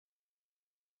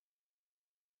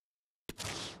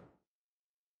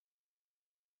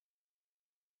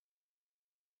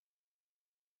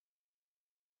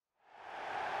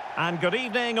And good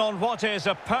evening on what is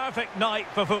a perfect night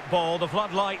for football. The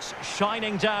floodlights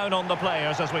shining down on the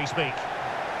players as we speak.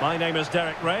 My name is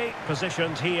Derek Ray,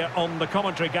 positioned here on the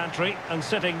commentary gantry, and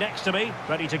sitting next to me,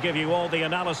 ready to give you all the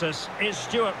analysis, is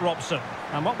Stuart Robson.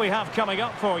 And what we have coming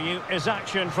up for you is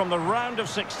action from the round of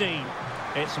 16.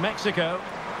 It's Mexico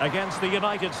against the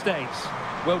United States.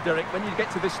 Well, Derek, when you get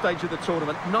to this stage of the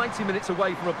tournament, 90 minutes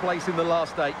away from a place in the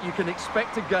last 8, you can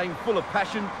expect a game full of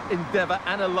passion, endeavour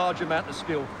and a large amount of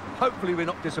skill. Hopefully we're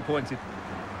not disappointed.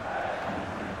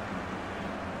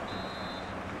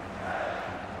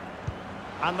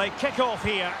 And they kick off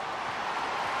here.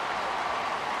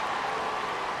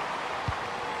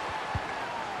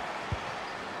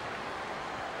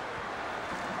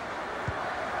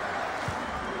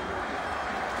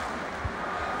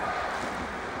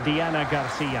 Diana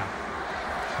Garcia.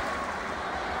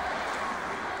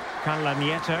 Carla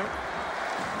Nieto.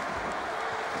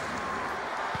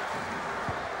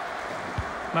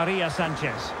 Maria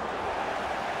Sanchez.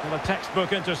 Well, a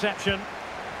textbook interception.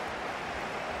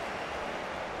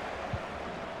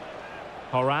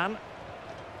 Horan.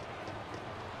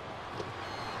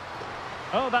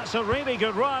 Oh, that's a really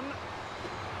good run.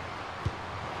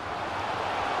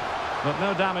 But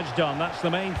no damage done, that's the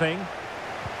main thing.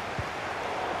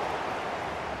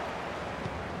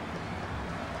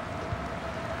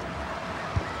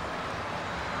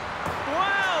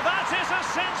 Well, that is a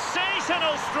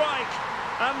sensational strike.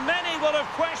 And many will have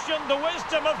questioned the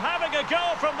wisdom of having a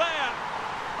goal from there.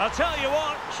 I'll tell you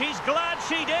what, she's glad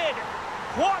she did.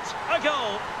 What a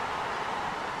goal!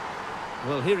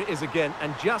 Well, here it is again,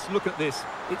 and just look at this.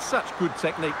 It's such good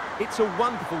technique. It's a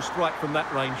wonderful strike from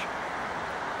that range.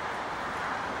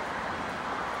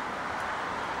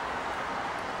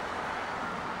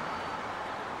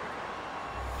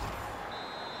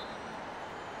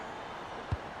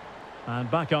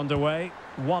 And back underway,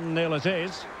 1-0 it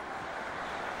is.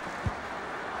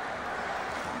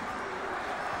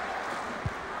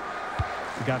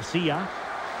 Garcia.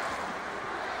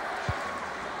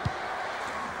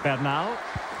 Bernal.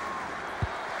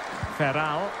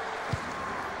 Ferral.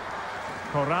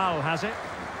 Corral has it.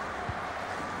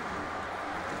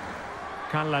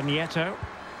 Carla Nieto.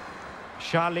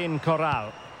 Charlene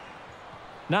Corral.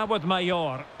 Now with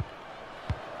Mayor.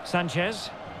 Sanchez.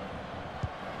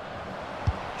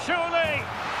 Surely,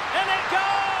 in it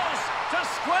goes to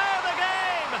square the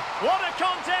game. What a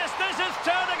contest this is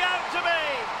turning out to be.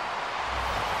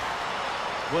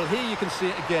 Well, here you can see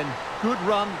it again. Good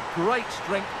run, great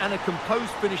strength and a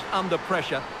composed finish under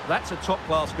pressure. That's a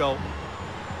top-class goal.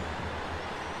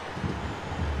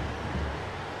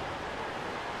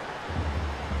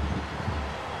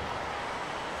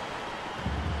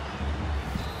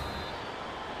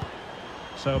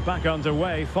 So back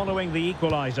underway following the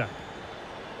equaliser.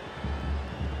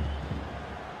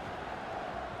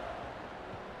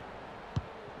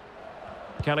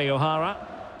 Kelly O'Hara.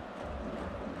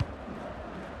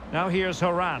 Now here's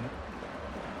Horan.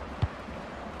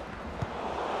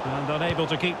 And unable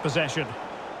to keep possession.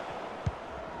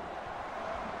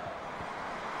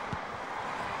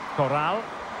 Corral.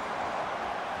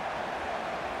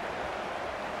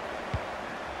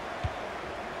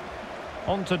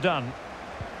 On to Dunn.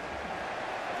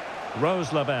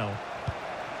 Rose Lavelle.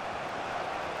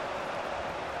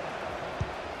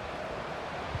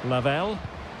 Lavelle.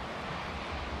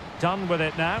 Dunn with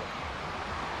it now.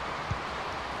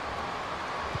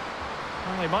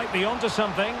 Well, they might be onto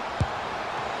something.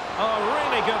 Oh,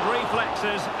 really good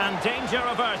reflexes and danger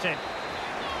averted.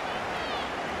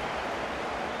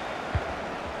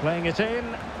 Playing it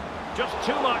in. Just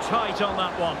too much height on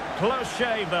that one. Close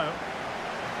shave, though.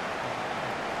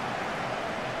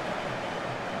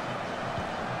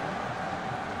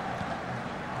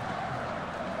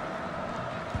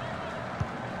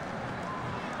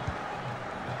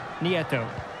 Nieto.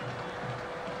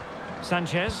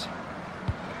 Sanchez.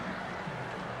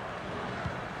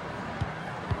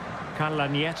 Carla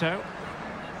Nieto.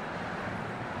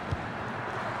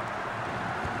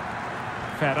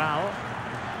 Ferral.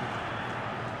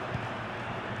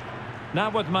 Now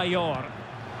with Mayor.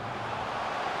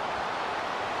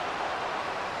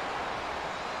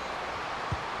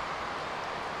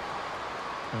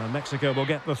 Mexico will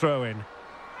get the throw in.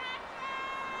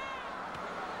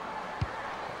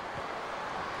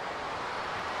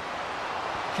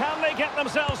 Can they get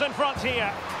themselves in front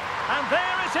here? And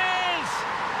there it is!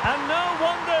 And no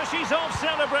wonder she's off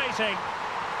celebrating.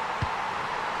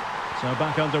 So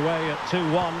back underway at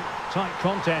 2-1. Tight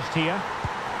contest here.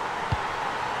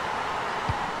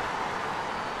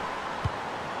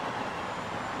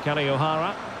 Kelly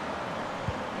O'Hara.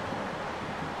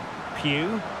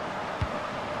 Pugh.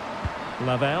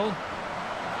 Lavelle.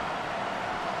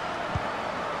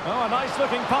 Oh, a nice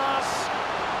looking pass.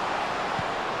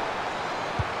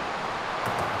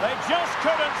 They just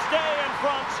couldn't stay in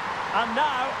front. And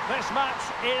now this match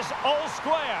is all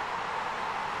square.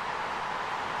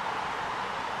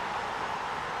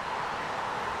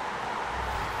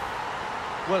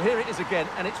 Well, here it is again,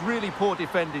 and it's really poor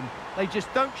defending. They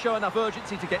just don't show enough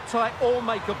urgency to get tight or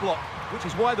make a block, which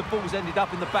is why the ball's ended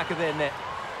up in the back of their net.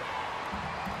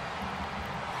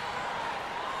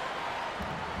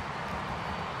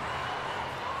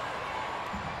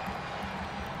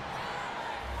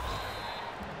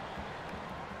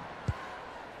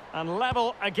 And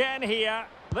level again here.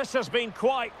 This has been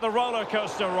quite the roller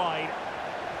coaster ride.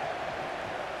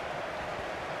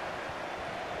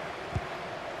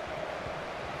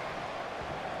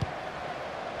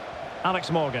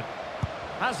 Alex Morgan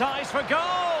has eyes for goal.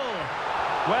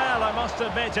 Well, I must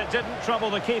admit it didn't trouble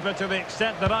the keeper to the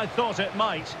extent that I thought it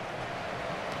might.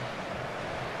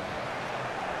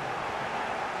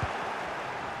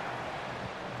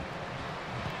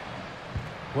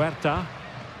 Huerta.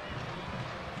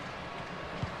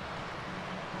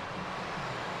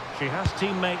 She has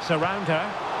teammates around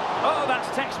her. Oh, that's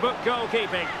textbook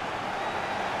goalkeeping.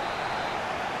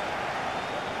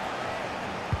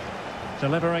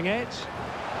 Delivering it.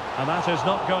 And that is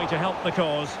not going to help the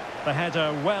cause. The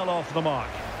header well off the mark.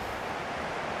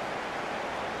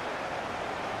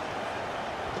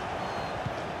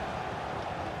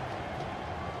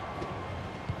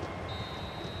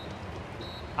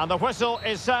 And the whistle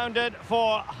is sounded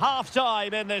for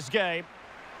half-time in this game.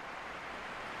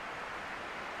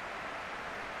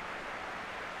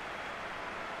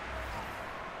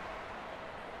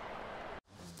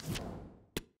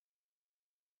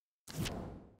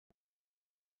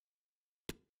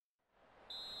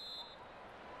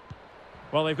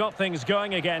 Well, they've got things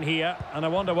going again here, and I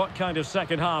wonder what kind of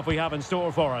second half we have in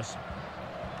store for us.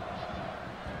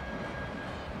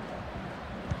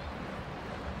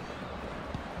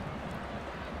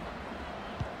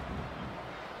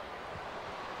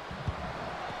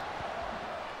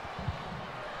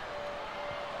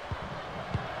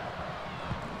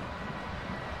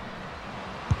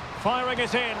 Firing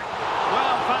it in.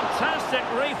 Well, fantastic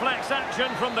reflex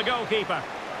action from the goalkeeper.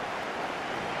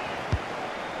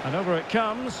 And over it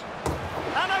comes.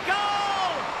 And a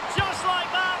goal! Just like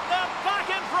that, they're back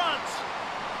in front.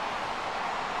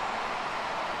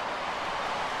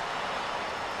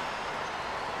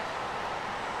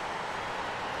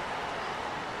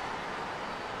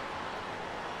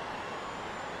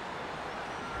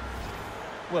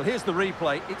 Well, here's the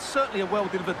replay. It's certainly a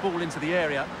well-delivered ball into the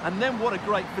area. And then what a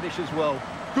great finish as well.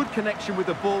 Good connection with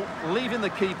the ball, leaving the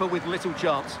keeper with little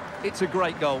chance. It's a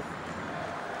great goal.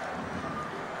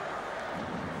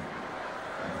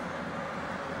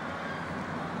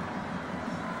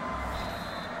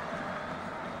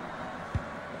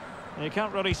 You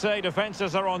can't really say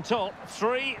defences are on top.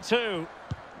 3-2.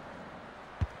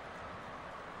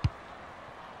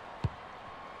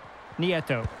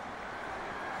 Nieto.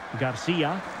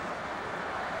 Garcia.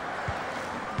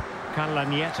 Carla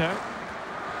Nieto.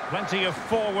 Plenty of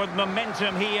forward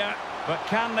momentum here, but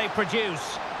can they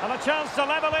produce? And a chance to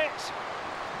level it.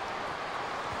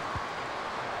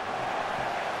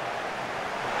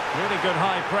 Really good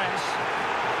high press.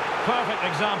 Perfect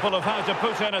example of how to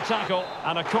put in a tackle,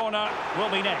 and a corner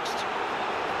will be next.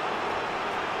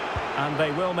 And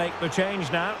they will make the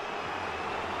change now.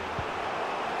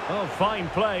 Oh, fine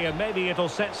play, and maybe it'll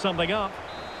set something up.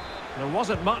 There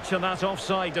wasn't much in that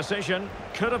offside decision.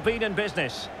 Could have been in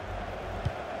business.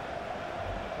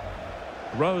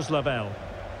 Rose Lavelle.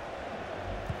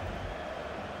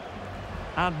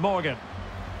 And Morgan.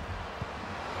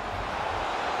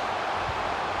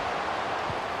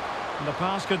 And the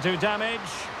pass could do damage.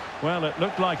 Well, it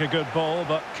looked like a good ball,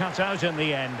 but cut out in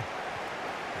the end.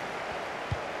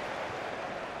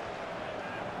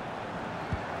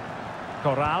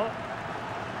 Corral.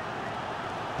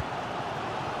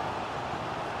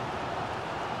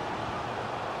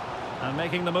 And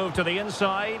making the move to the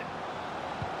inside.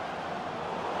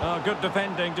 Oh, good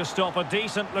defending to stop a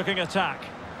decent-looking attack.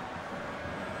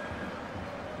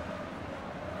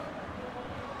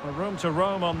 A room to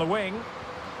roam on the wing.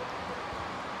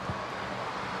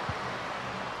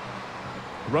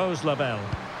 Rose Lavelle.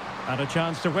 And a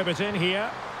chance to whip it in here.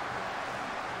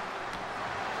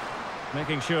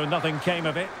 Making sure nothing came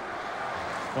of it.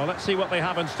 Well, let's see what they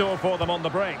have in store for them on the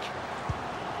break.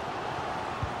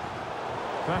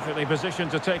 Perfectly positioned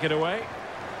to take it away.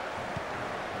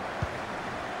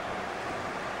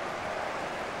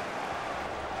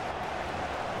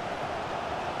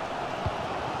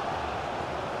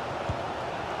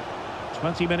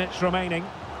 20 minutes remaining.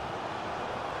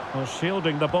 Well,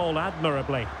 shielding the ball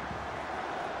admirably.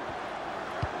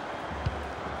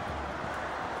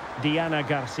 Diana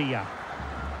Garcia.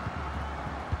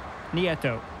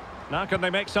 Nieto. Now can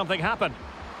they make something happen?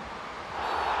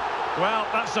 Well,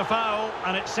 that's a foul,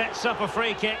 and it sets up a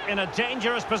free kick in a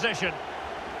dangerous position.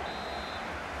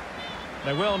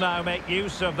 They will now make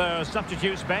use of their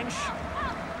substitutes bench.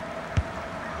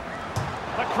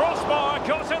 The crossbar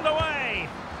caught in the way.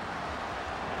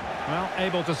 Well,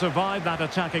 able to survive that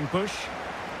attacking push.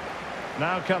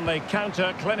 Now can they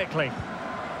counter clinically?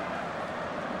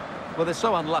 Well, they're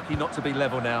so unlucky not to be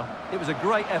level now. It was a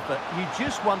great effort. You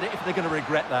just wonder if they're going to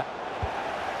regret that.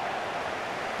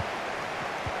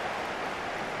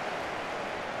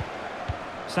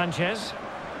 Sanchez.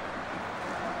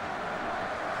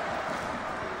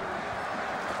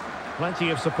 Plenty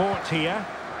of support here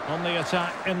on the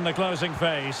attack in the closing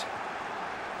phase.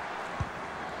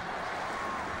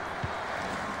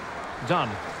 Done.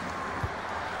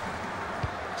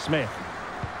 Smith.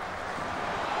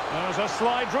 There's a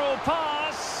slide rule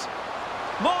pass.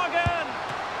 Morgan!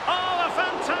 Oh, a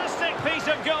fantastic piece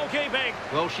of goalkeeping.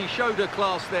 Well, she showed her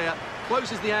class there.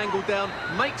 Closes the angle down,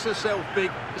 makes herself big.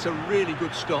 It's a really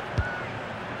good stop.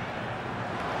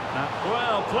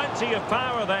 Well, plenty of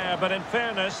power there, but in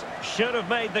fairness, should have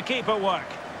made the keeper work.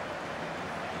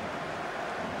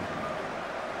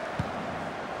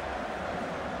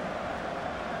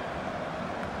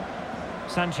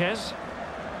 Sanchez.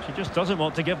 She just doesn't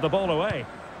want to give the ball away.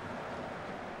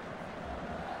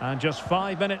 And just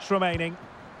 5 minutes remaining.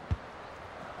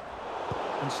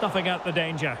 And snuffing out the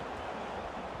danger.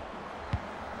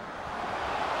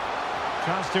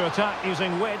 Chance to attack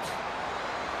using width.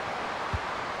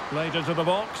 Laid into the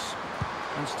box.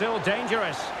 And still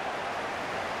dangerous.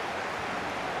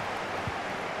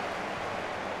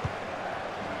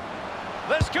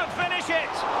 This could finish it.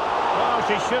 Oh,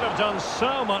 she should have done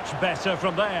so much better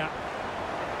from there.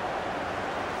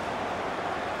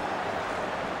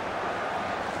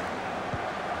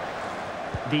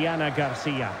 Diana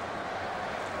Garcia.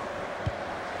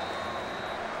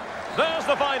 There's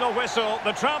the final whistle.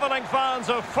 The travelling fans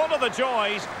are full of the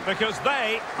joys because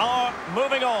they are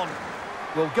moving on.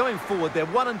 Well, going forward, their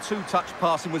 1- and 2-touch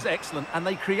passing was excellent and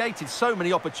they created so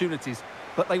many opportunities,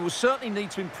 but they will certainly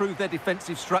need to improve their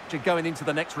defensive structure going into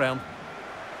the next round.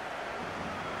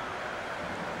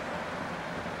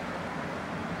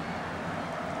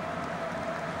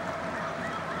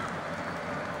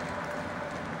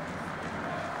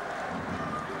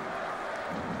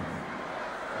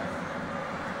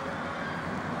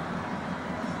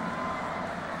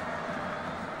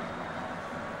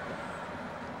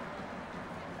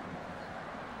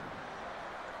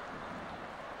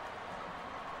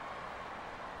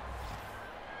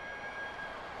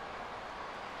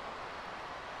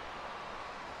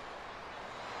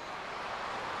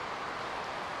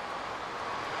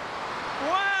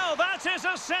 That is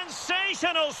a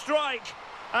sensational strike,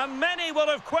 and many will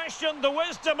have questioned the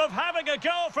wisdom of having a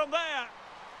go from there.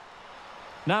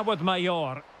 Now with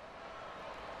Mayor.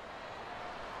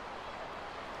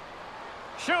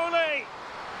 Surely.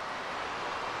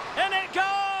 In it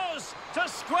goes to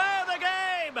square the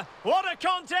game. What a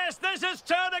contest this is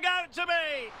turning out to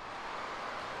be.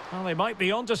 Well, they might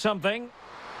be onto something.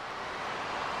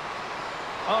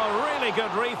 Oh, really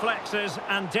good reflexes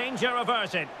and danger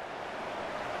averted.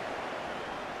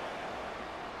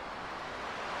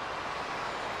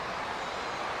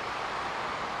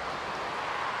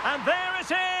 And there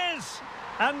it is!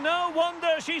 And no wonder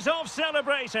she's off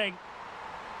celebrating.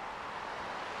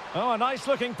 Oh, a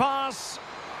nice-looking pass.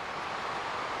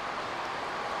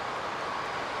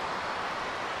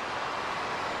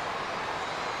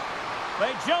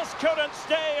 They just couldn't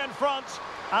stay in front.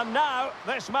 And now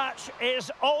this match is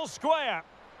all square.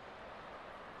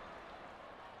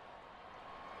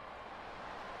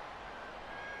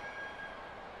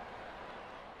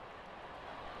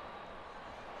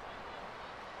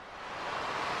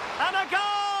 And a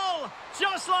goal!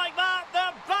 Just like that,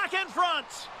 they're back in front.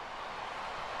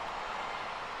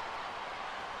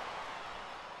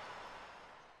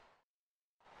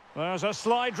 There's a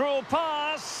slide rule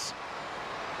pass.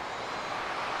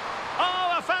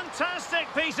 Oh, a fantastic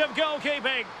piece of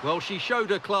goalkeeping. Well, she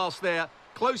showed her class there.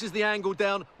 Closes the angle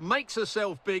down, makes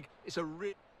herself big. It's a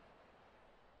real...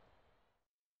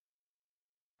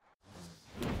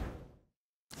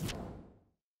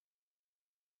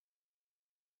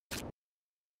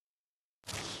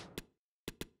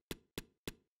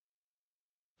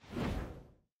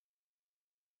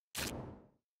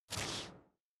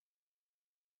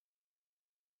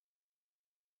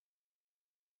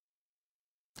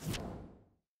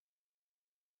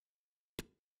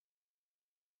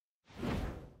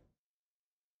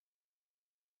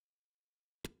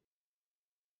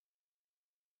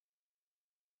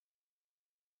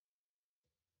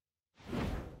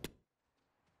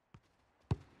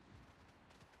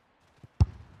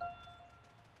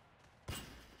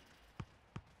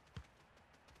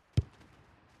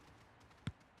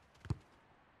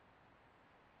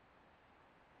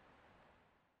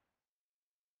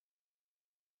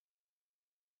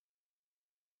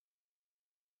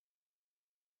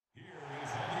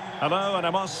 Hello, and I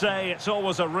must say it's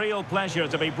always a real pleasure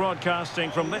to be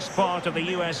broadcasting from this part of the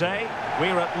USA.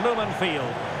 We're at Lumen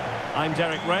Field. I'm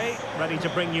Derek Ray, ready to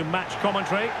bring you match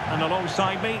commentary, and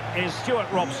alongside me is Stuart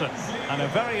Robson. And a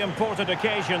very important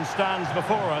occasion stands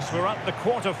before us. We're at the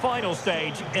quarter-final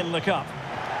stage in the Cup.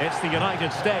 It's the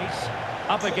United States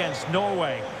up against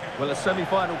Norway. Well, a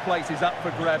semi-final place is up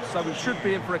for grabs, so we should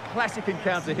be in for a classic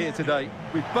encounter here today.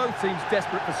 With both teams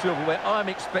desperate for silverware, I'm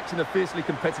expecting a fiercely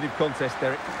competitive contest,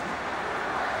 Derek.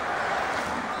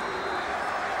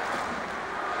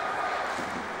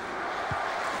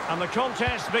 And the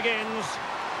contest begins.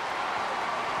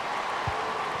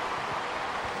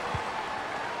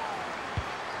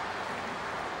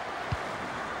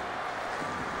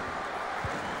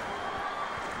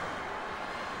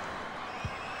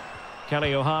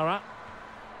 Kelly O'Hara.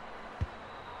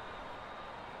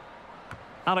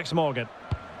 Alex Morgan.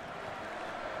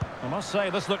 I must say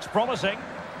this looks promising.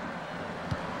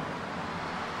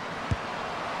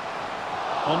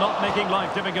 Well, not making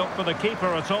life difficult for the keeper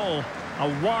at all. A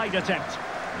wide attempt.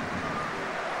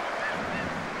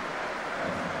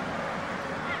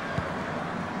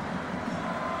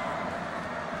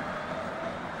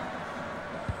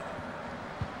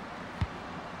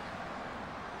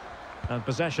 And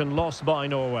possession lost by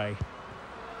Norway.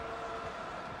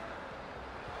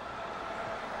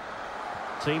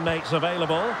 Teammates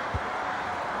available.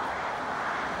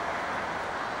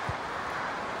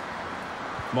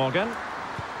 Morgan.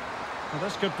 Well,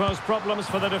 this could pose problems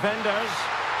for the defenders.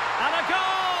 And a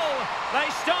goal! They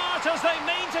start as they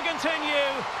mean to continue.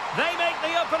 They make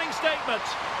the opening statement.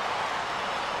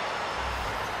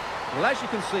 Well, as you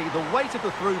can see, the weight of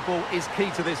the through ball is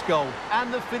key to this goal.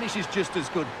 And the finish is just as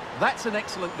good. That's an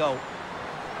excellent goal.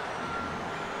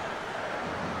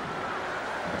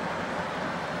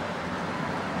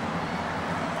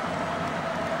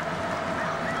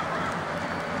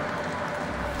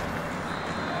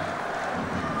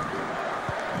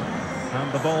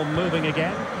 And the ball moving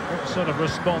again. What sort of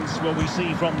response will we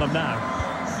see from them now?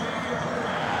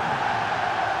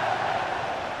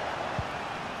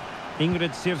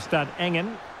 Ingrid Sirstad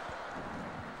Engen.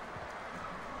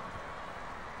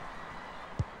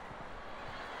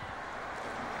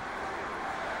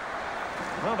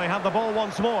 Well, they have the ball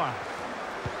once more.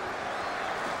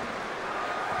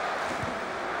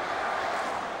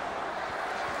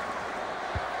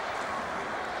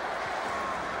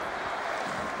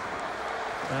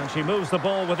 And she moves the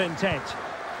ball with intent.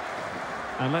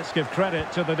 And let's give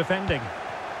credit to the defending.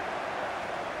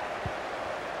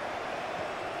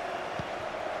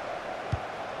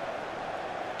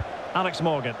 Alex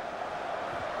Morgan.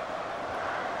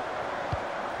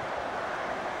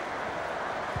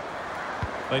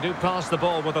 They do pass the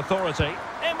ball with authority.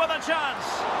 In with a chance.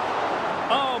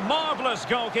 Oh, marvellous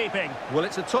goalkeeping. Well,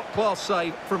 it's a top-class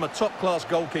save from a top-class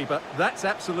goalkeeper. That's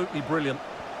absolutely brilliant.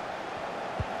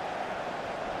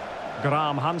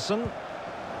 Graham Hansen.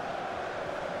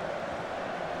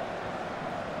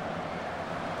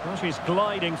 Well, she's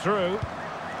gliding through.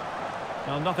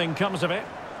 Well, nothing comes of it.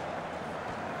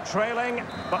 Trailing,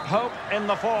 but hope in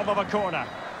the form of a corner.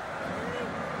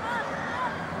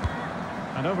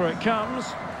 And over it comes.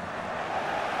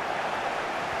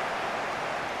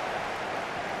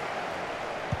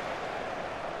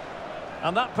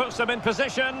 And that puts them in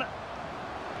position.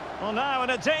 Well, now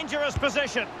in a dangerous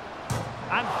position.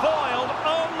 And foiled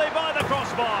only by the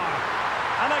crossbar.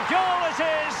 And a goal it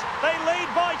is. They lead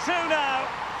by 2 now.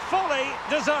 Fully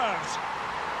deserved.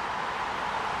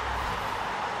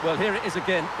 Well, here it is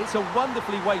again. It's a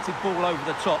wonderfully weighted ball over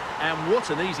the top. And what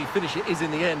an easy finish it is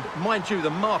in the end. Mind you, the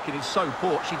marking is so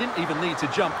poor, she didn't even need to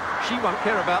jump. She won't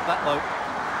care about that, though.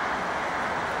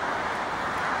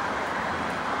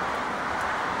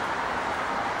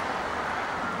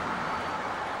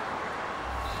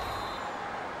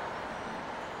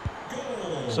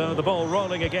 So the ball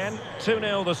rolling again.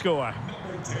 2-0 the score.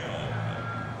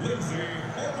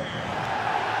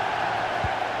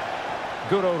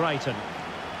 Guro Reiten.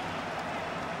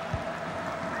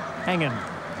 Engen.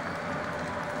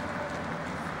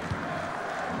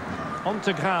 On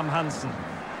to Graham Hansen.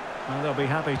 Well, they'll be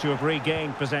happy to have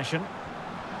regained possession.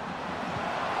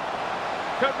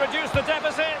 Could reduce the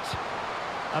deficit.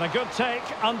 And a good take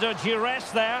under duress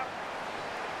there.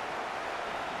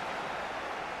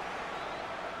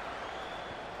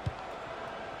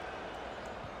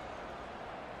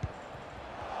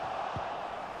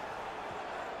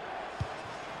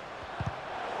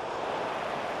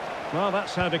 Well,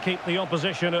 that's how to keep the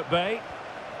opposition at bay.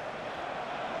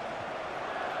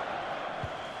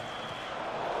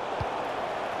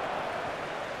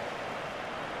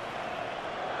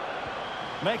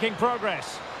 Making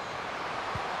progress.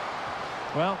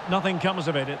 Well, nothing comes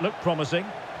of it. It looked promising.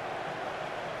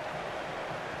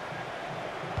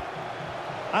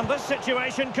 And this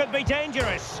situation could be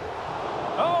dangerous.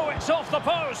 Oh, it's off the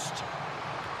post.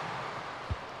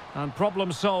 And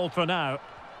problem solved for now.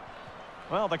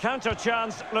 Well, the counter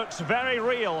chance looks very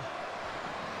real.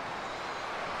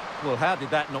 Well, how did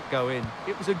that not go in?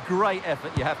 It was a great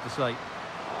effort, you have to say.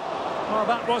 Well,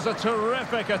 that was a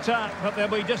terrific attack, but they'll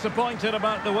be disappointed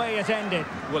about the way it ended.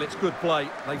 Well, it's good play.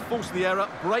 They force the error,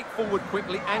 break forward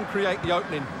quickly and create the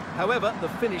opening. However, the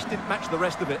finish didn't match the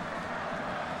rest of it.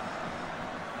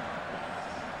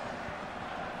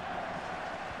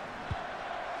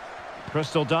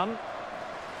 Crystal done.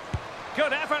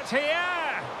 Good effort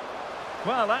here.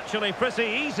 Well, actually pretty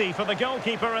easy for the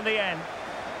goalkeeper in the end.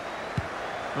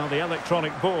 Well, the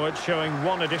electronic board showing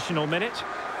 1 additional minute.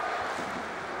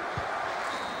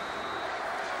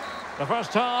 The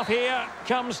first half here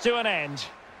comes to an end.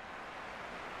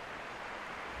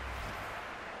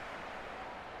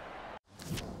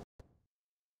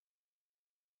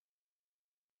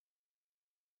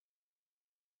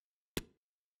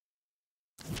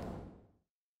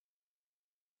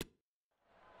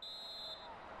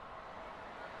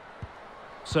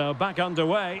 So back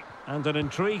underway, and an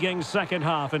intriguing second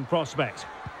half in prospect.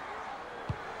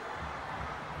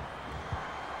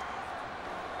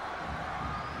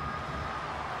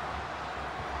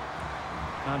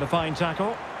 And a fine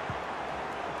tackle.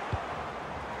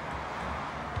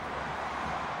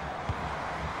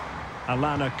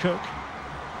 Alana Cook.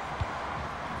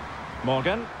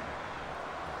 Morgan.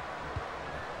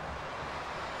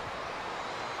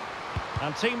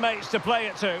 And teammates to play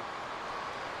it to.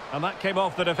 And that came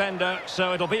off the defender,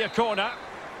 so it'll be a corner.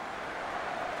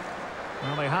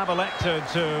 Well, they have elected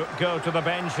to go to the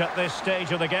bench at this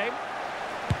stage of the game.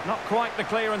 Not quite the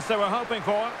clearance they were hoping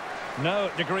for.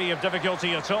 No degree of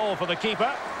difficulty at all for the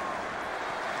keeper.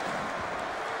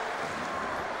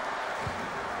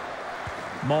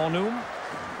 Mornum.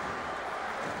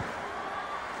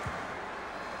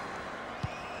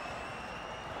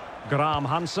 Graham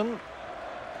Hansen.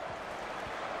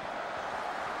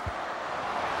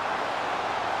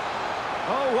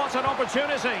 Oh, what an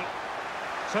opportunity.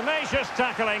 Tenacious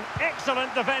tackling,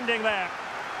 excellent defending there.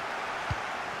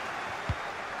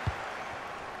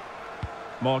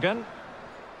 Morgan.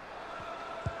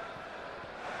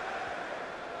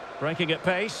 Breaking at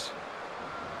pace.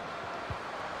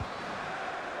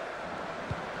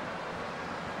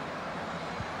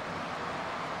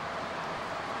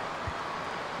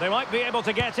 They might be able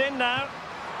to get in now.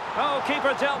 Oh,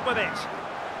 keeper dealt with it.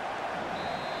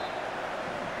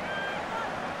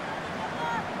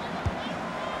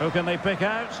 Who can they pick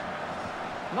out?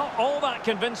 Not all that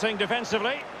convincing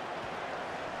defensively.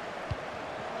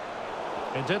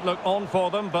 It did look on for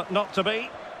them, but not to be.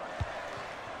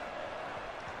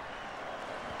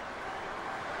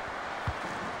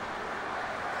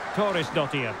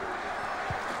 Torresdottir.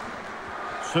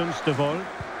 Sunstevol.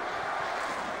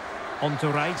 On to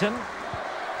Reiten.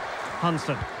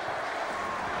 Hansen.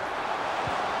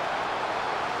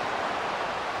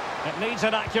 It needs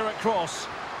an accurate cross.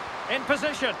 In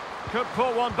position. Could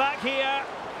pull one back here.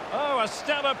 Oh, a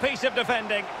stellar piece of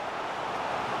defending.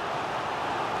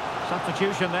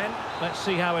 Substitution then. Let's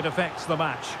see how it affects the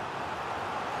match.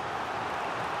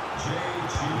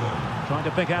 Trying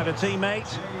to pick out a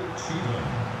teammate.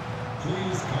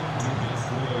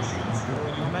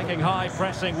 Making high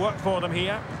pressing work for them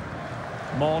here.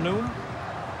 Mornum.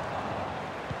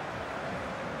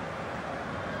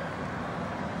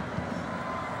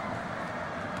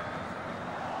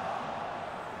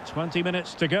 "20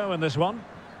 minutes to go in this one.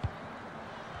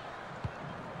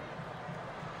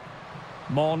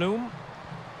 Mornum.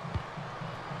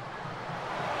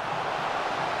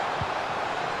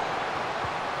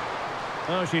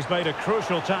 Oh, she's made a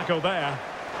crucial tackle there.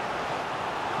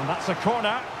 And that's a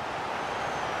corner.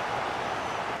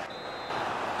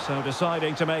 So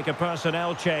deciding to make a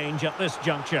personnel change at this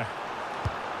juncture.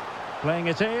 Playing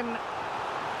it in.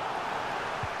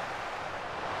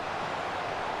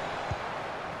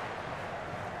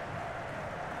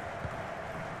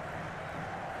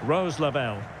 Rose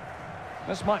Lavelle.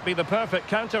 This might be the perfect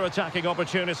counter-attacking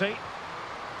opportunity.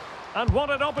 And what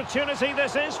an opportunity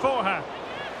this is for her.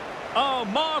 Oh,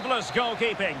 marvellous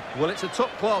goalkeeping. Well, it's a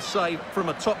top-class save from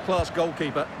a top-class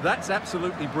goalkeeper. That's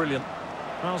absolutely brilliant.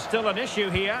 Well, still an issue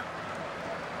here.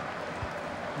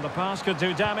 And the pass could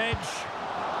do damage.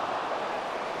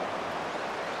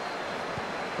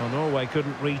 Well, Norway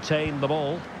couldn't retain the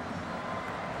ball.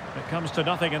 It comes to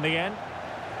nothing in the end.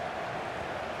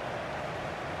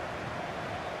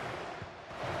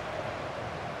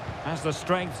 Has the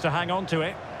strength to hang on to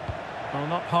it. Well,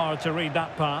 not hard to read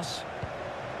that pass.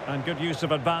 And good use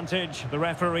of advantage. The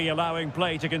referee allowing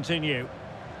play to continue.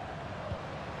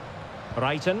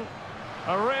 Brighton.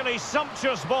 A really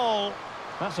sumptuous ball.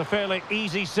 That's a fairly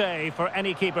easy save for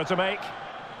any keeper to make.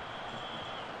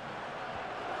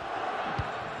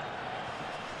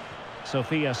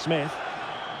 Sophia Smith.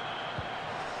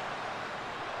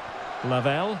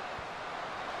 Lavelle.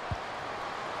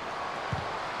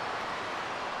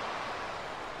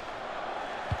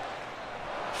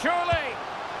 Surely!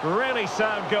 Really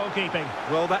sound goalkeeping.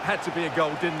 Well, that had to be a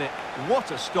goal, didn't it?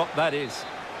 What a stop that is.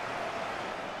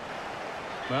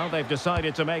 Well, they've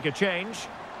decided to make a change.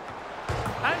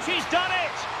 And she's done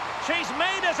it! She's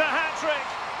made it a hat-trick!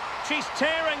 She's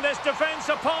tearing this defence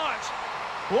apart!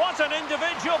 What an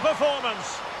individual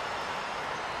performance!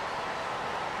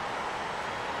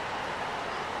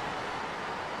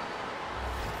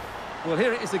 Well,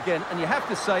 here it is again, and you have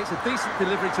to say it's a decent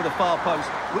delivery to the far post,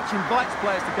 which invites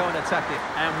players to go and attack it.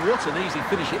 And what an easy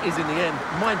finish it is in the end.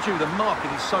 Mind you, the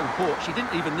marking is so poor, she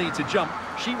didn't even need to jump.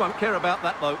 She won't care about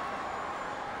that, though.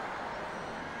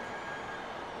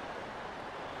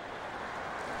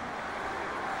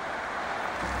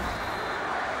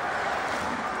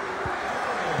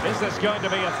 Is this going to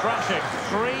be a thrashing?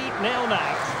 3-0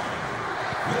 now.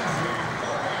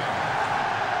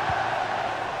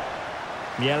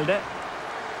 Mjelde.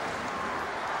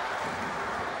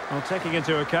 Well, taking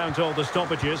into account all the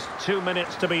stoppages, 2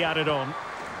 minutes to be added on.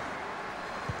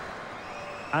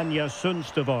 Anja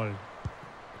Sundstevold.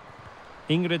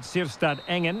 Ingrid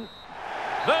Sirstad-Engen.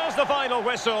 There's the final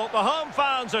whistle. The home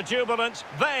fans are jubilant.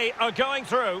 They are going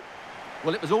through.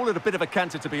 Well, it was all at a bit of a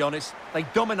canter, to be honest. They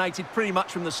dominated pretty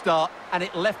much from the start, and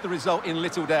it left the result in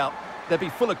little doubt. They'll be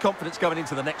full of confidence going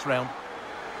into the next round.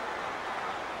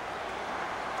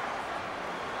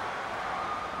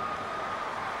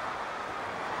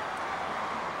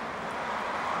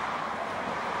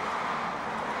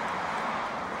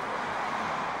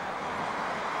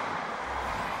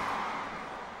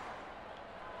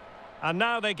 And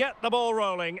now they get the ball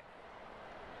rolling.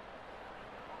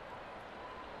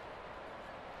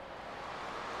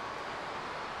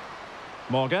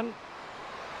 Morgan.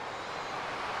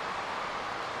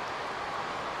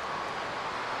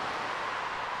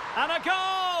 And a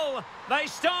goal! They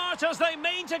start as they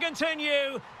mean to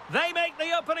continue. They make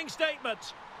the opening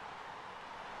statement.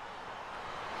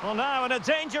 Well, now in a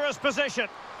dangerous position.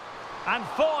 And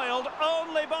foiled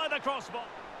only by the crossbar.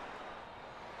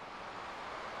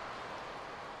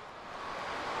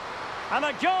 And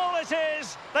a goal it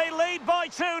is. They lead by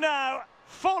 2 now.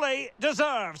 Fully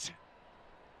deserved.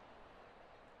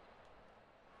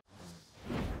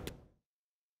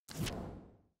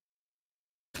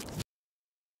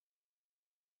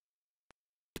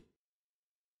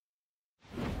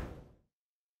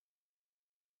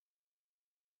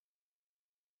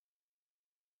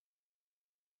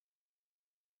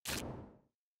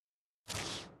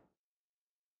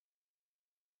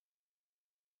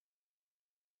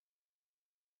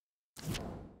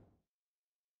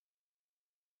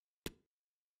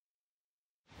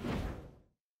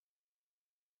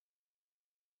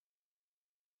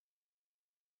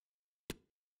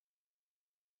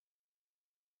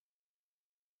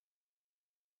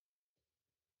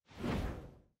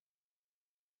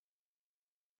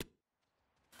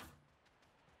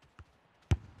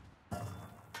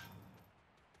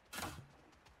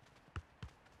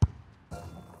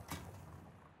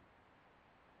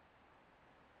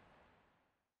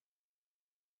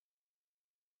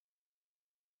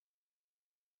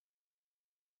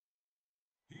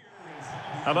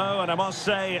 Hello, and I must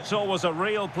say it's always a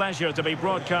real pleasure to be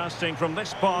broadcasting from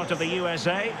this part of the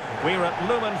USA. We're at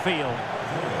Lumen Field.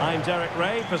 I'm Derek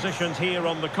Ray, positioned here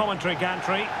on the commentary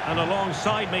gantry, and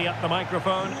alongside me at the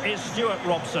microphone is Stuart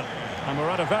Robson. And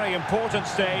we're at a very important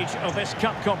stage of this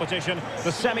cup competition,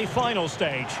 the semi-final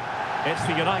stage. It's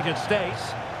the United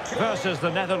States versus the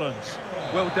Netherlands.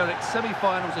 Well, Derek,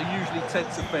 semi-finals are usually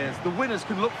tense affairs. The winners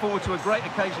can look forward to a great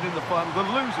occasion in the final. The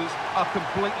losers are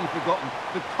completely forgotten.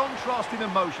 The contrast in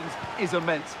emotions is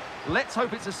immense. Let's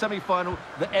hope it's a semi-final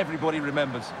that everybody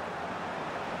remembers.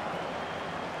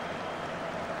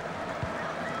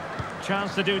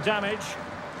 Chance to do damage.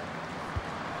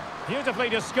 Beautifully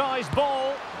disguised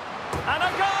ball. And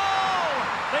a goal!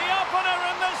 The opener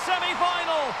in this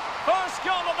semi-final. First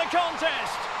goal of the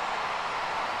contest.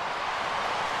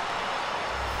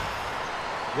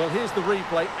 Well, here's the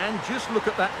replay, and just look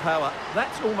at that power.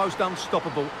 That's almost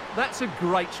unstoppable. That's a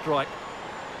great strike.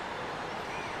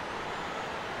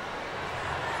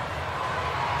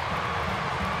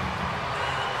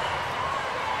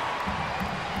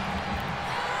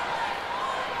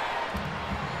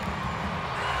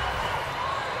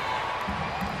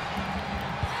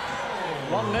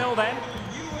 1-0 then.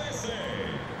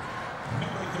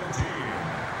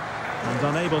 And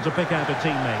unable to pick out a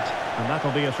teammate. And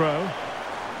that'll be a throw.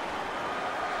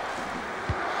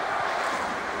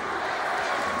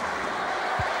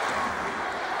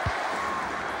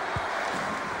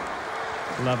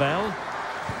 Lavelle.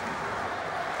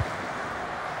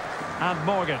 And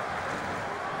Morgan.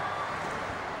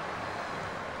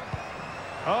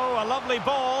 Oh, a lovely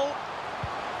ball.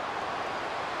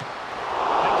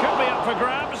 It could be up for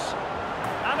grabs.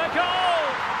 And a goal!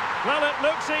 Well, it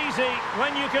looks easy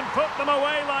when you can put them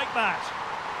away like that.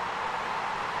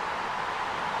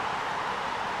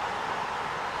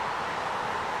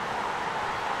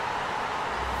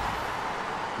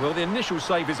 Well, the initial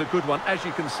save is a good one, as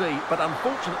you can see, but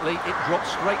unfortunately it dropped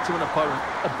straight to an opponent.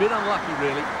 A bit unlucky,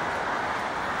 really.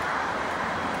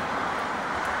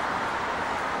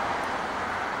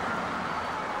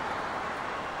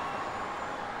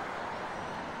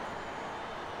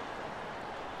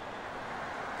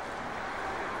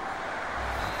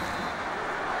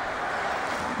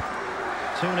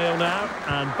 Two 2-0 now,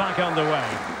 and back underway.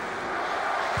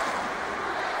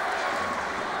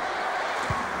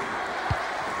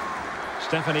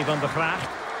 Stephanie van der Gracht.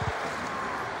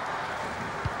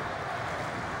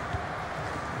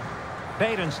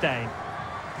 Berenstein.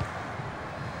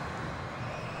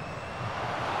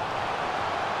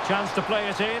 Chance to play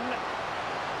it in.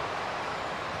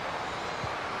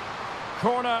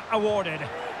 Corner awarded.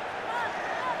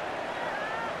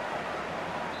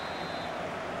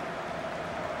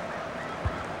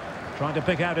 Trying to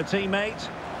pick out a teammate.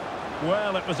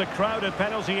 Well, it was a crowded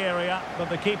penalty area, but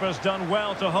the keeper's done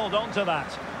well to hold on to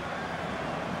that.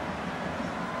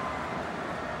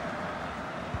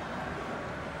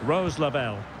 Rose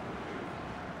Lavelle.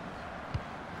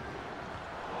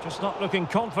 Just not looking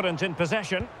confident in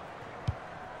possession.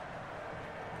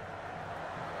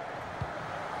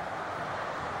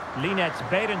 Linette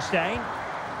Berenstein.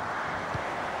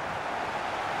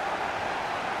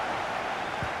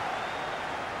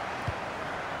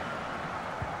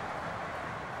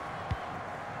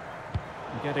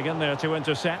 Getting in there to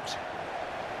intercept.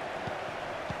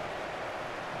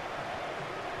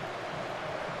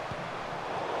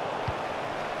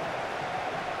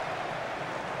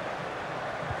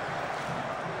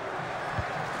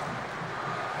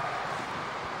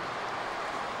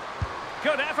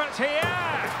 Good effort here.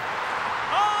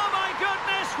 Oh my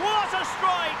goodness, what a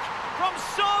strike! From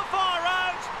so far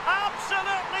out,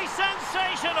 absolutely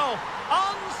sensational,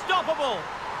 unstoppable.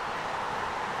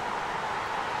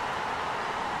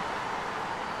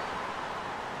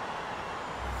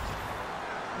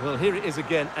 Well, here it is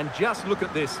again, and just look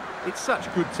at this. It's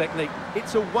such good technique.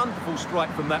 It's a wonderful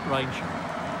strike from that range.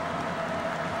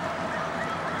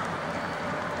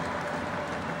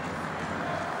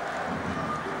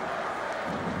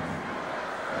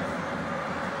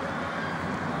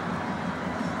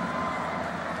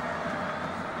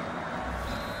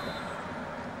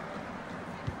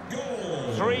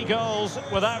 Goal. 3 goals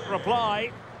without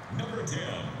reply. Number 10,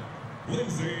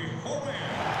 Lindsay Horan.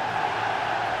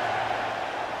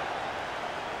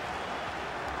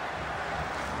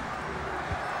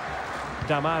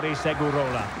 Damari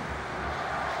Segurola.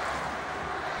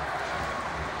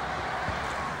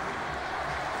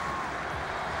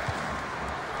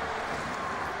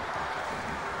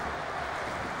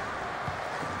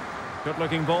 Good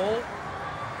looking ball.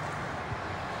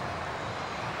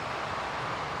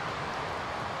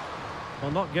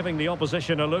 Well, not giving the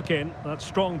opposition a look in. That's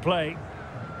strong play.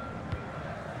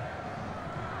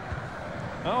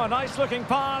 Oh, a nice looking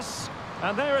pass.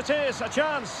 And there it is, a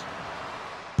chance.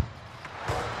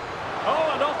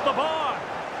 Oh, and off the bar.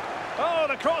 Oh,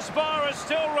 the crossbar is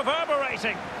still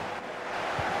reverberating.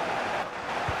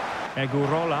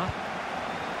 Segurola.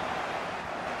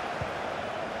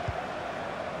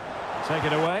 Take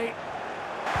it away.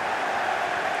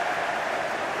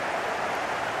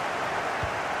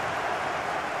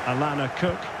 Alana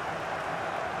Cook.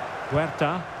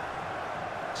 Huerta.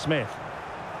 Smith.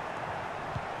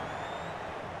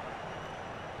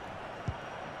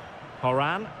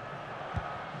 Horan.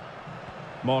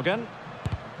 Morgan.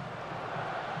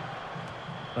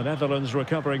 The Netherlands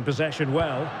recovering possession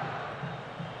well.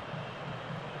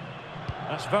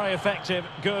 That's very effective,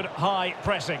 good high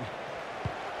pressing.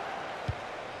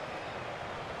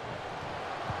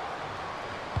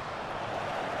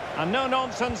 And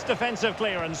no-nonsense defensive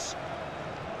clearance.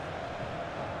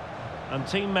 And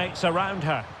teammates around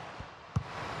her.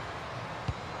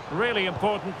 Really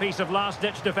important piece of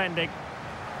last-ditch defending.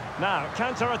 Now,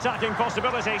 counter-attacking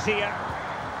possibilities here.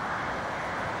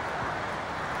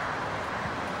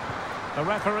 The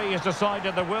referee has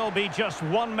decided there will be just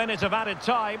 1 minute of added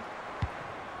time.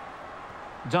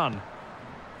 Done.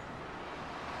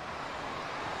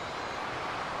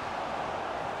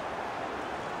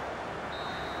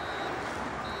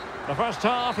 The first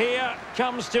half here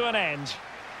comes to an end.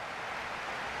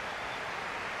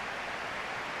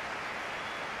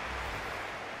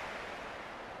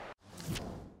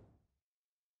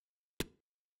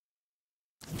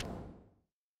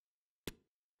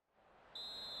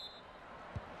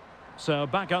 So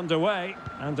back underway,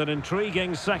 and an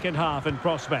intriguing second half in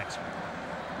prospect.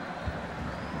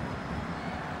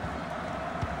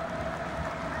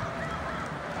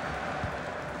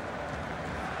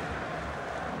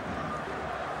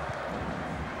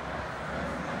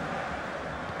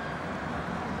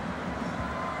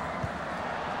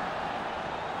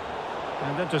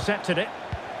 And intercepted it.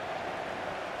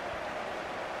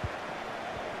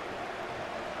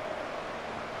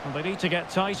 And they need to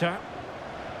get tighter.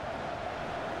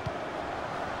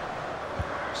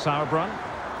 Sauerbrunn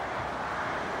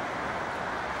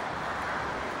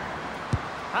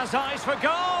has eyes for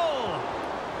goal.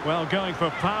 Well, going for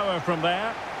power from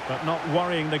there, but not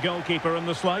worrying the goalkeeper in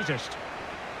the slightest.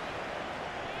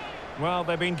 Well,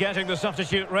 they've been getting the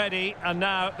substitute ready, and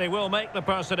now they will make the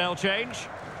personnel change.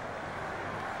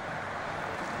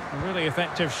 Really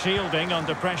effective shielding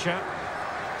under pressure.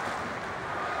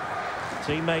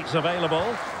 Teammates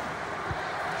available.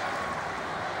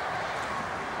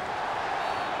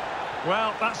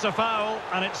 Well, that's a foul,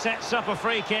 and it sets up a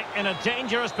free kick in a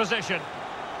dangerous position.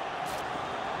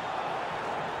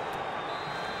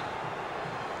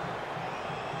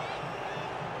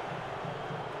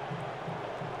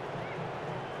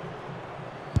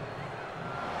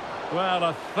 Well,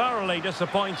 a thoroughly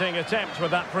disappointing attempt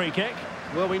with that free kick.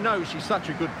 Well, we know she's such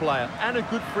a good player and a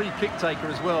good free kick taker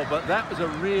as well, but that was a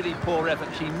really poor effort.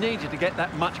 She needed to get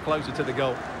that much closer to the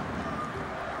goal.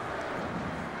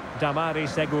 Damari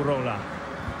Segurola.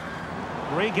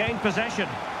 Regained possession.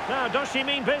 Now, does she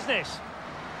mean business?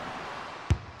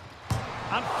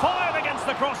 And fired against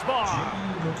the crossbar.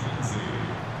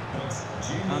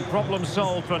 And problem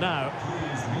solved for now.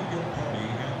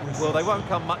 Well, they won't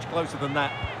come much closer than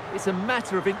that. It's a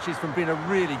matter of inches from being a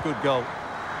really good goal.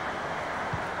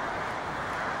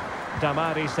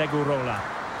 Damari Segurola.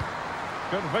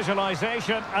 Good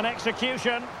visualisation and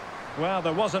execution. Well,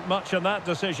 there wasn't much in that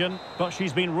decision, but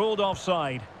she's been ruled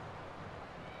offside.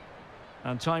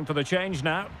 And time for the change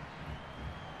now.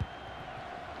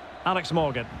 Alex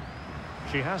Morgan.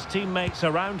 She has teammates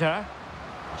around her.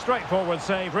 Straightforward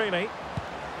save, really.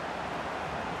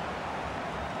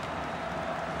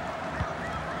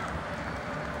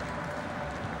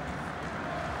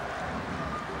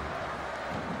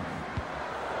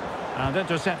 And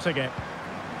intercepts again.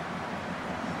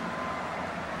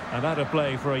 And that a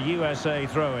play for a USA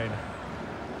throw-in.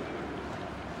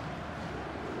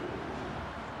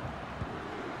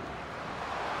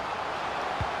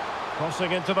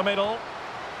 Crossing into the middle.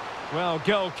 Well,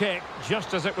 goal kick,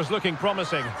 just as it was looking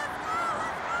promising.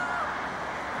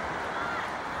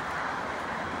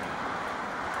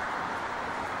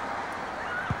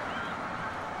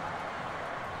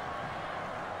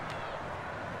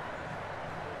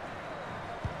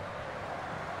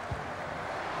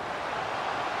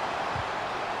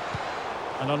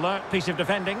 An alert piece of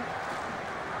defending.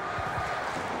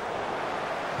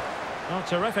 Oh,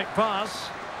 terrific pass.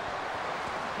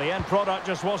 The end product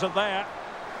just wasn't there.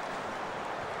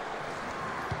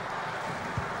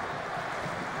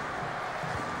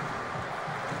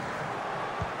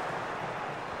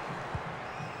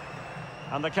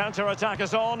 And the counter-attack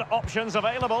is on. Options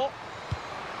available.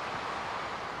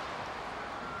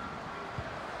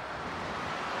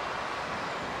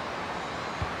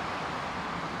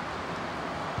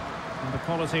 And the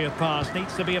quality of pass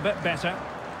needs to be a bit better.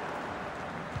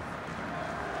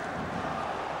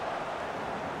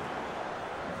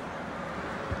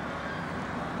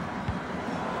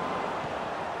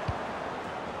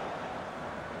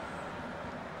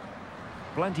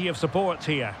 Plenty of support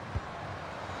here.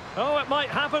 Oh, it might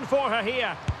happen for her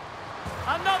here.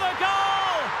 Another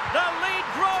goal! The lead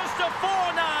grows to 4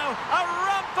 now. A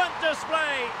rampant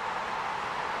display.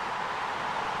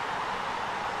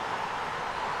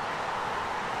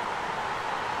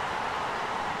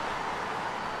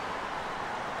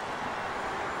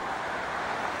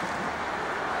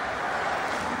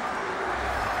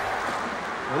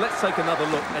 Well, let's take another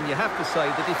look, and you have to say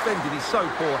the defending is so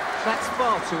poor. That's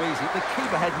far too easy. The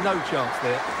keeper had no chance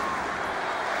there.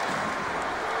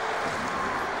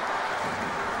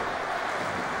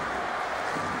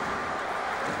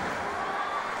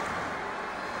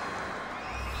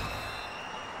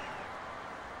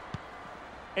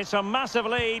 It's a massive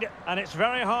lead, and it's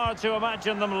very hard to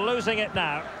imagine them losing it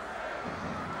now.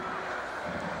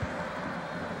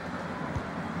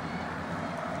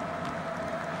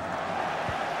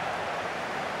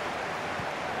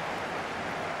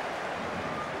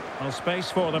 Well, space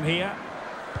for them here.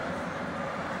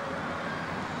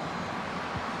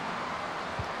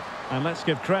 And let's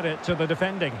give credit to the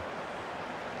defending.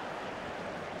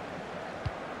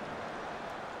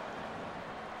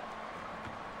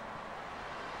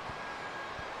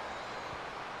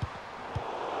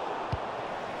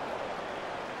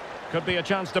 Could be a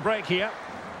chance to break here.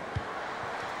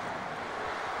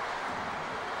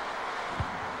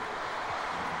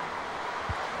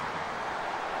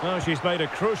 Oh, she's made a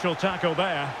crucial tackle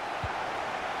there.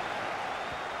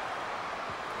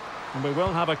 And we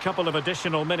will have a couple of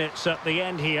additional minutes at the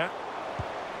end here.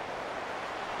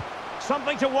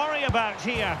 Something to worry about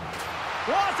here.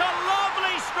 What a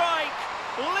lovely strike!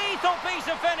 Lethal piece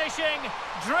of finishing.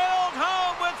 Drilled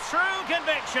home with true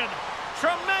conviction.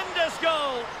 Tremendous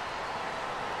goal.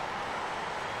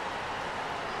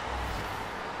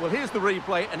 Well, here's the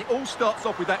replay, and it all starts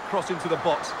off with that cross into the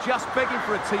box, just begging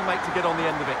for a teammate to get on the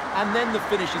end of it. And then the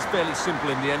finish is fairly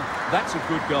simple in the end. That's a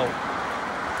good goal.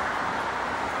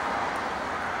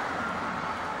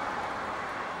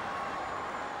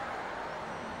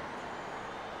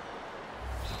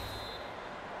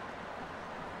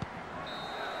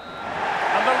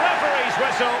 And the referee's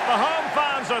whistle. The home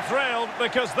fans are thrilled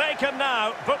because they can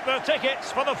now book their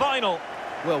tickets for the final.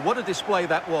 Well, what a display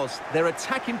that was. Their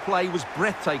attacking play was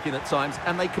breathtaking at times,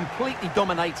 and they completely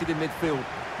dominated in midfield,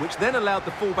 which then allowed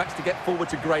the fullbacks to get forward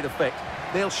to great effect.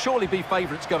 They'll surely be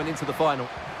favourites going into the final.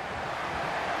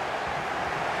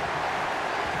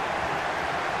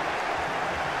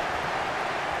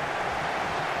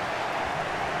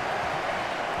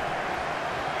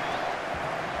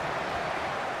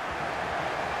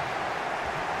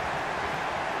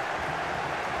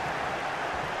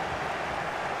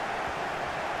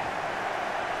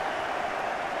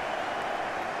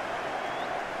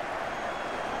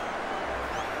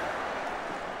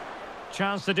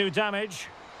 Chance to do damage.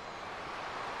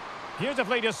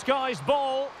 Beautifully disguised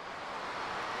ball.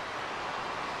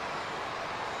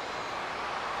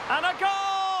 And a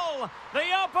goal!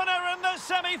 The opener in the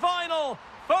semi-final.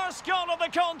 First goal of the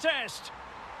contest.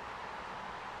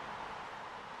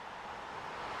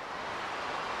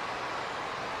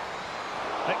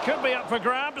 It could be up for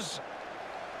grabs.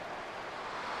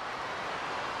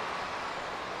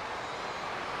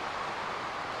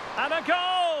 And a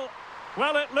goal!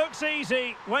 Well, it looks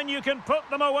easy when you can put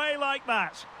them away like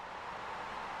that.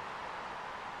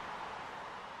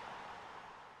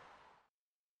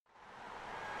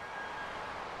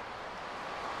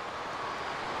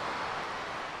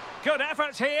 Good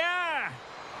effort here.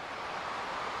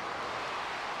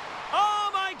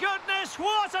 Oh, my goodness,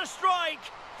 what a strike!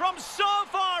 From so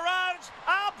far out,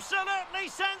 absolutely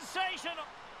sensational.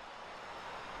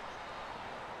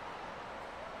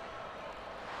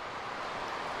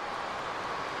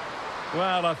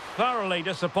 Well, a thoroughly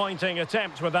disappointing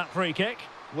attempt with that free kick.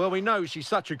 Well, we know she's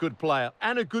such a good player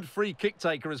and a good free kick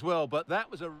taker as well, but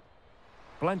that was a...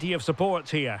 Plenty of support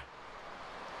here.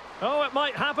 Oh, it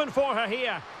might happen for her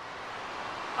here.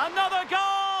 Another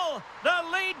goal! The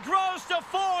lead grows to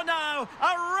 4 now.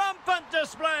 A rampant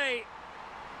display.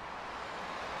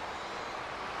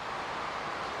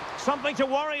 Something to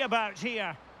worry about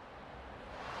here.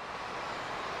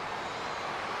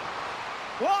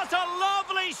 What a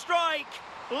lovely strike!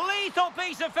 Lethal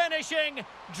piece of finishing.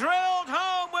 Drilled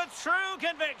home with true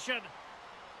conviction.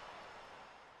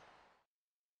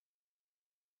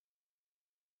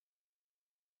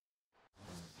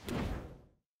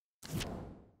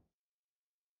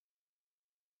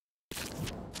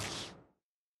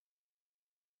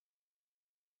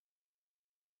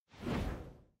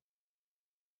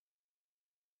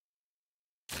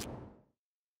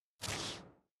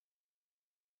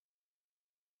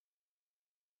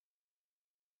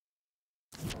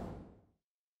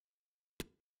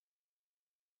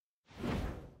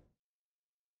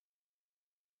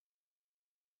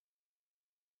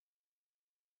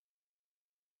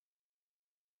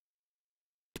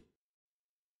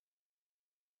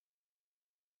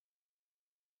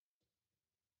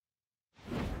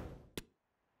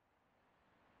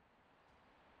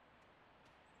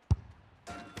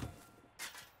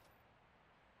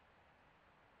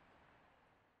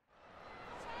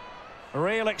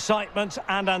 Real excitement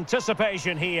and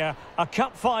anticipation here. A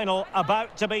cup final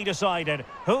about to be decided.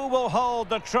 Who will hold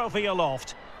the trophy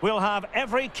aloft? We'll have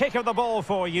every kick of the ball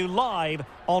for you live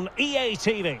on EA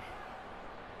TV.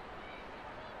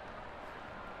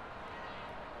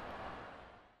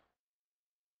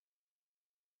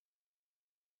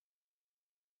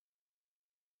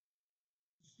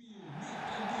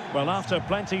 Well, after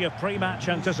plenty of pre-match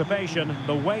anticipation,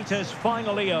 the wait is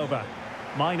finally over.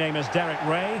 My name is Derek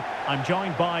Ray. I'm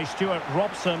joined by Stuart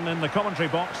Robson in the commentary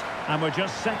box, and we're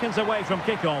just seconds away from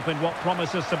kick-off in what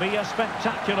promises to be a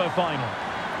spectacular final.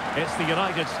 It's the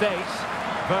United States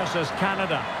versus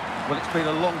Canada. Well, it's been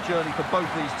a long journey for both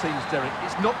these teams, Derek.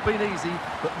 It's not been easy,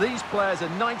 but these players are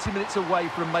 90 minutes away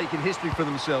from making history for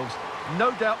themselves.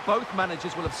 No doubt both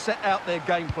managers will have set out their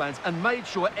game plans and made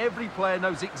sure every player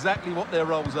knows exactly what their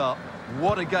roles are.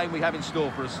 What a game we have in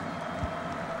store for us.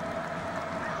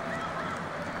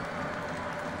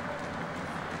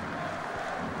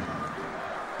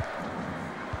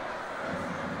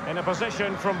 In a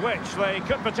position from which they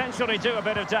could potentially do a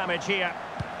bit of damage here.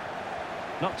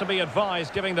 Not to be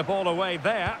advised giving the ball away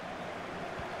there.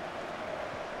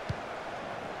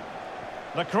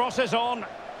 The cross is on.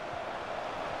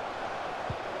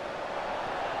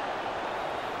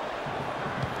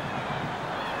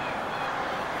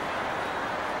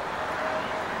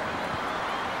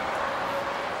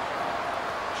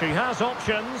 She has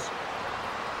options.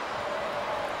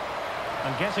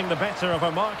 And getting the better of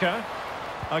a marker.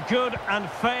 A good and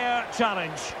fair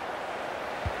challenge.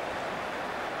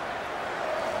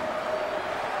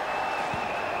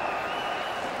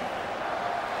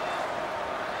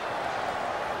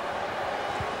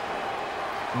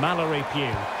 Mallory Pugh.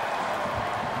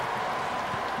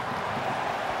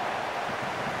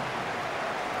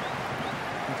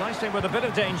 Enticing with a bit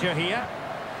of danger here.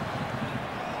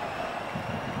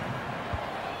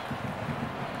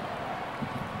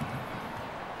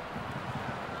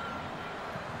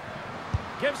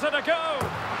 Gives it a go.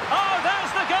 Oh,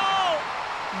 there's the goal!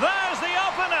 There's the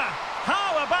opener!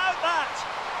 How about that?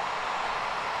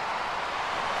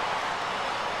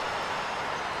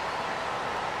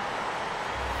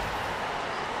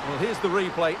 Well, here's the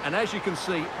replay, and as you can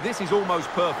see, this is almost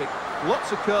perfect.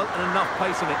 Lots of curl and enough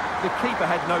pace in it. The keeper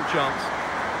had no chance.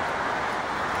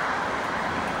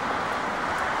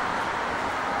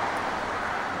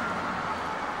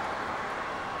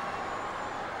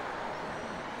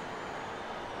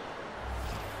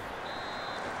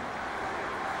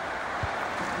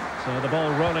 So the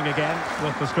ball rolling again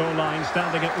with the scoreline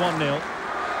standing at 1-0.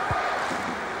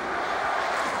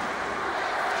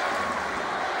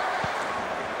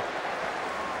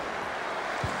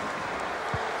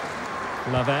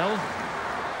 Lavelle.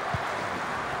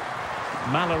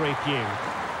 Mallory Pugh.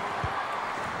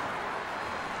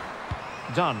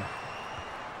 Done.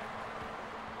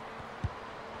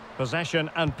 Possession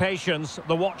and patience,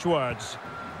 the watchwords.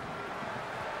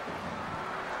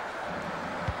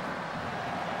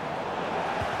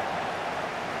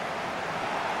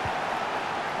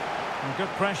 And good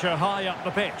pressure high up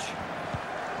the pitch.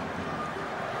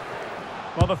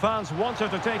 Well, the fans want her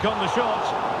to take on the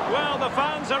shot. Well, the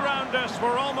fans around us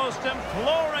were almost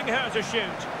imploring her to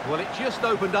shoot. Well, it just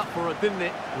opened up for her, didn't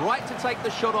it? Right to take the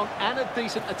shot on, and a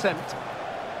decent attempt.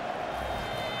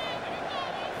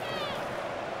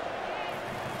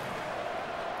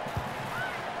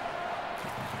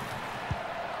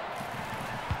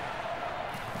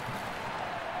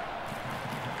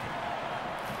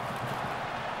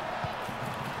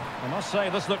 I must say,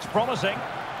 this looks promising.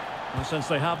 And since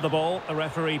they have the ball, the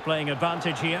referee playing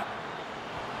advantage here.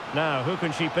 Now, who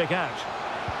can she pick out?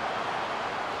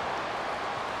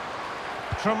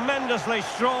 Tremendously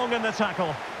strong in the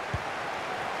tackle.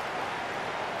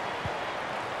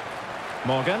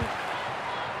 Morgan.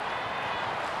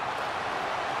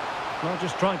 Well,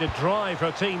 just trying to drive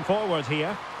her team forward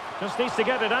here. Just needs to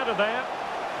get it out of there.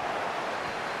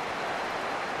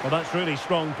 Well, that's really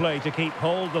strong play to keep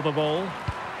hold of the ball.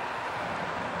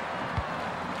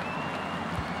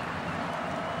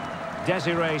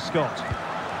 Desiree Scott.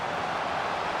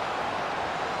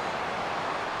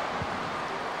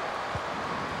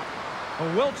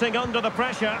 Wilting under the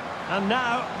pressure, and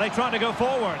now they try to go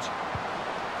forward.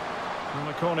 And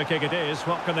a corner kick it is.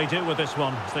 What can they do with this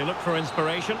one as they look for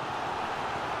inspiration?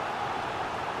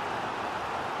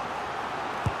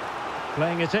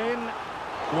 Playing it in.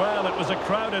 Well, it was a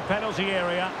crowded penalty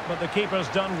area, but the keeper's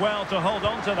done well to hold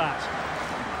on to that.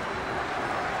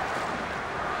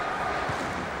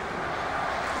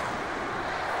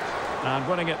 And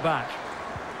winning it back.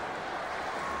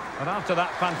 And after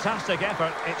that fantastic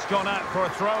effort, it's gone out for a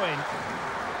throw-in.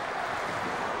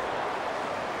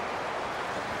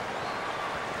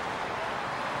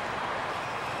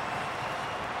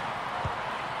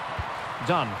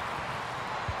 Done.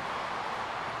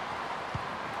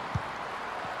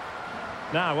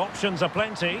 Now, options are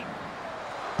plenty.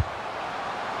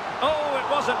 Oh,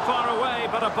 it wasn't far away,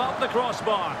 but above the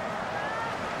crossbar.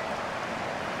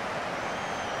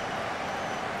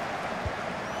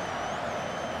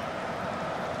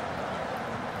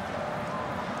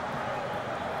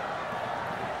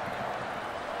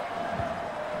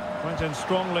 went in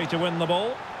strongly to win the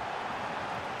ball.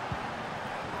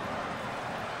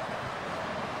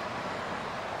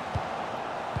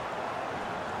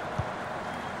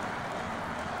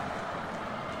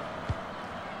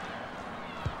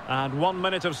 And 1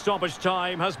 minute of stoppage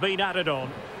time has been added on.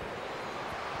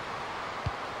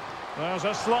 There's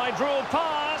a slide rule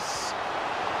pass.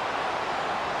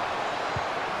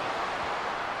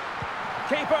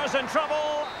 Keeper's in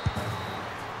trouble.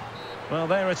 Well,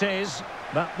 there it is.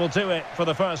 That will do it for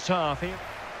the first half here.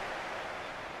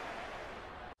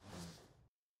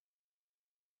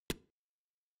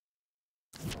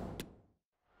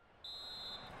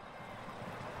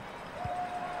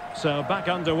 So back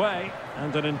underway,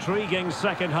 and an intriguing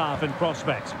second half in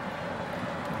prospect.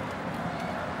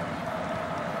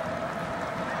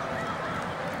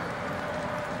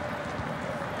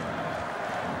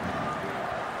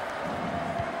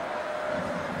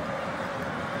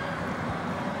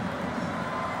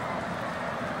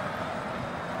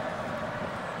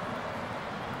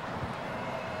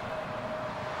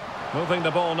 Moving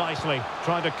the ball nicely,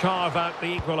 trying to carve out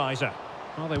the equaliser.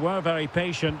 Well, they were very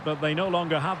patient, but they no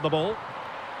longer have the ball.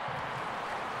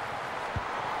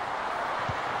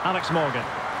 Alex Morgan.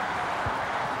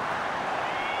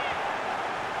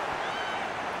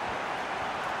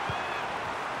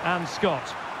 And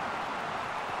Scott.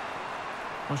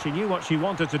 Well, she knew what she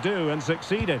wanted to do and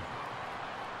succeeded.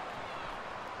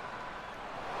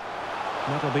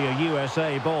 That'll be a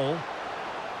USA ball.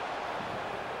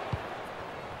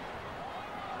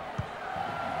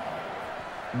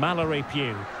 Mallory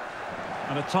Pugh.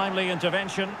 And a timely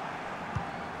intervention.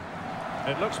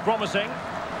 It looks promising.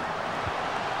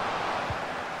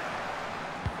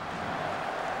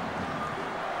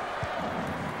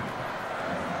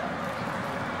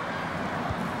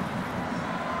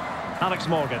 Alex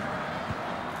Morgan.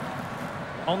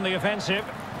 On the offensive.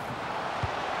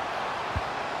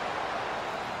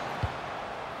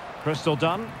 Crystal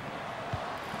Dunn.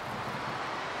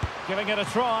 Giving it a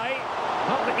try.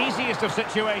 Not the easiest of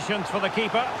situations for the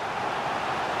keeper.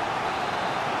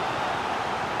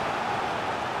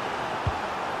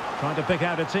 Trying to pick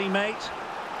out a teammate.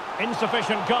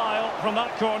 Insufficient guile from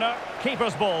that corner.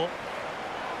 Keeper's ball.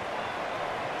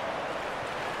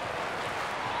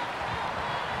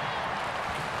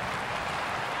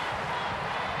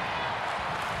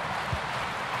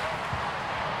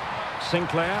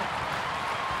 Sinclair.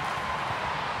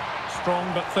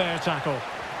 Strong but fair tackle.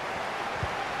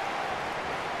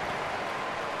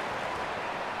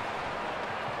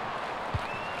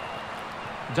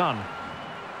 Dunn.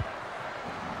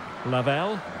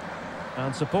 Lavelle.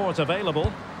 And support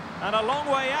available. And a long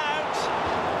way out.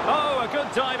 Oh, a good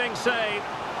diving save.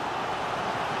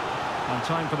 And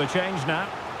time for the change now.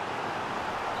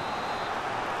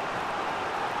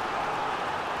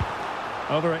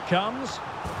 Over it comes.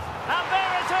 And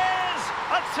there it is!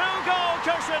 A two-goal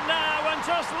cushion now. And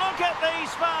just look at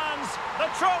these fans. The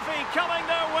trophy coming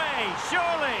their way,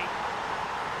 surely.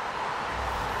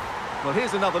 Well,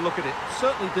 here's another look at it.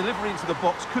 Certainly delivery into the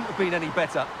box couldn't have been any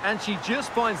better. And she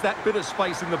just finds that bit of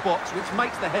space in the box, which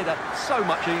makes the header so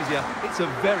much easier. It's a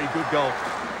very good goal.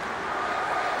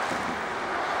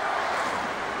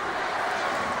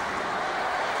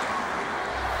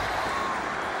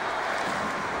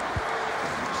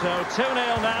 So 2-0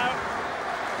 now.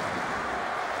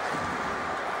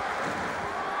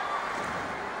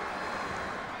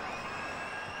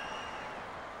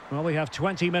 Well, we have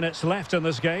 20 minutes left in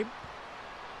this game.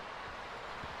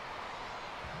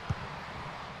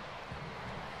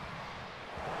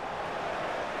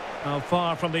 Now,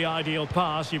 far from the ideal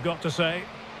pass, you've got to say.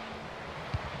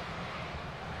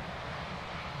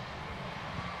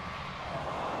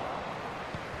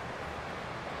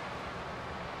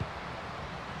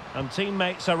 And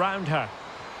teammates around her.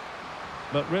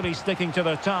 But really sticking to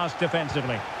their task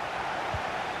defensively.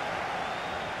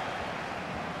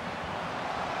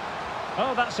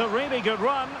 Oh, that's a really good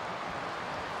run.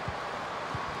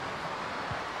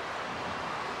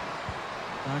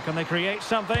 Now, can they create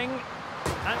something?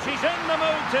 And she's in the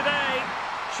mood today.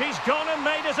 She's gone and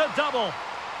made it a double.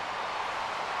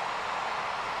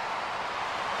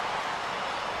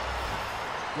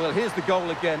 Well, here's the goal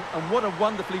again, and what a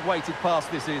wonderfully weighted pass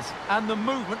this is. And the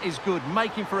movement is good,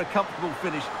 making for a comfortable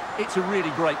finish. It's a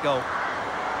really great goal.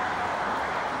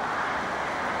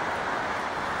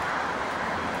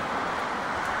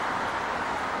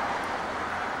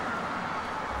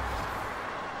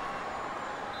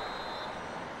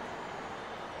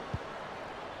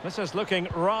 This is looking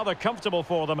rather comfortable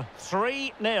for them.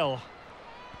 3-0.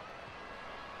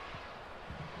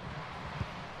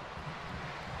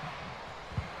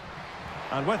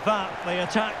 And with that, the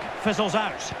attack fizzles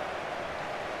out.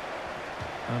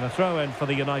 And a throw-in for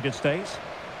the United States.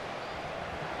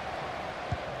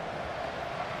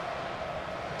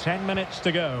 10 minutes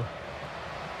to go.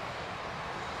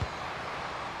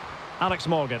 Alex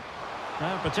Morgan.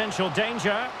 Now potential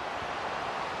danger.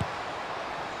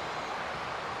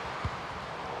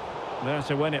 There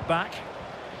to win it back.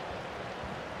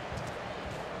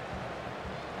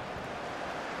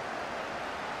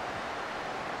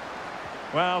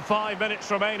 Well, 5 minutes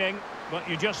remaining, but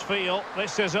you just feel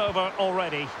this is over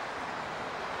already.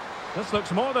 This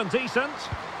looks more than decent.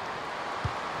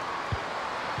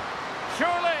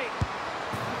 Surely!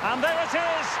 And there it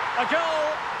is, a goal.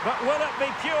 But will it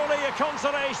be purely a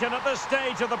consolation at this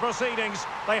stage of the proceedings?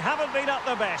 They haven't been at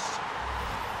their best.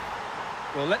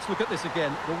 Well, let's look at this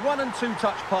again. The 1- and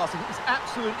 2-touch passing is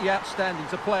absolutely outstanding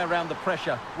to play around the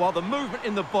pressure, while the movement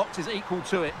in the box is equal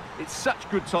to it. It's such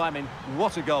good timing.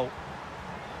 What a goal.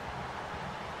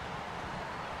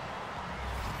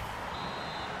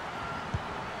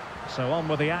 So on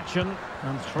with the action,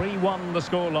 and 3-1 the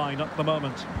scoreline at the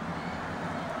moment.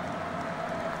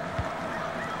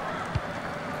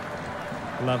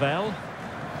 Lavelle.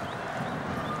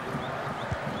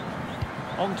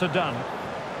 On to Dunn.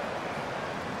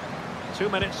 2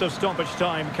 minutes of stoppage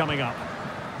time coming up.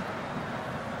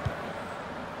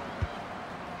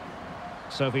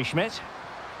 Sophie Schmidt.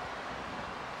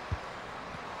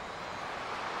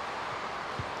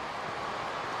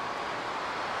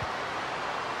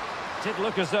 Did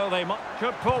look as though they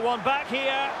could pull one back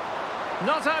here.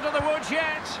 Not out of the woods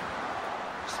yet.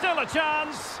 Still a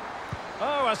chance.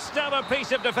 Oh, a stellar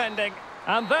piece of defending.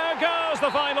 And there goes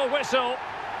the final whistle.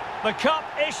 The cup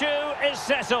issue is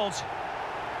settled.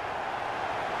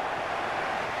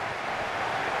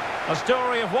 A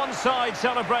story of one side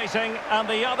celebrating and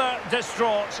the other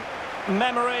distraught.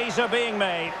 Memories are being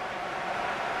made.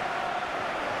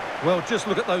 Well, just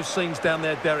look at those scenes down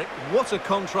there, Derek. What a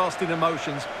contrast in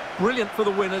emotions. Brilliant for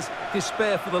the winners,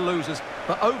 despair for the losers.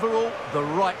 But overall, the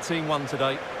right team won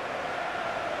today.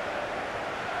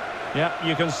 Yeah,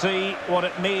 you can see what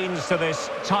it means to this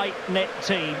tight-knit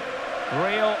team.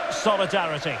 Real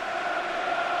solidarity.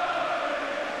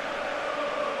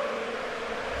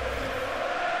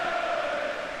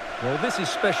 Well, this is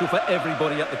special for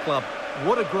everybody at the club.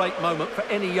 What a great moment for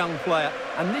any young player.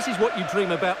 And this is what you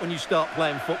dream about when you start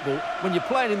playing football. When you're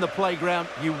playing in the playground,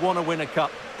 you want to win a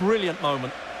cup. Brilliant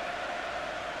moment.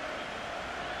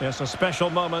 Yes, a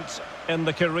special moment in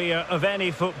the career of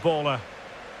any footballer.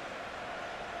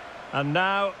 And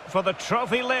now for the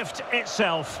trophy lift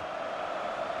itself.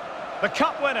 The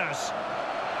cup winners.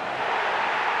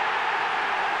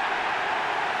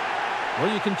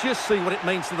 Well, you can just see what it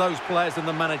means to those players and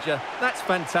the manager. That's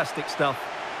fantastic stuff.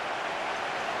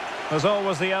 There's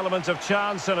always the element of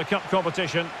chance in a cup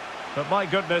competition. But my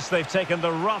goodness, they've taken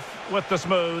the rough with the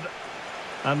smooth.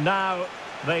 And now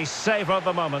they savour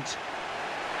the moment.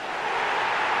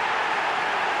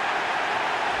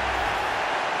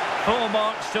 Full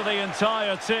marks to the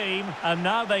entire team, and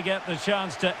now they get the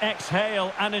chance to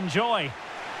exhale and enjoy.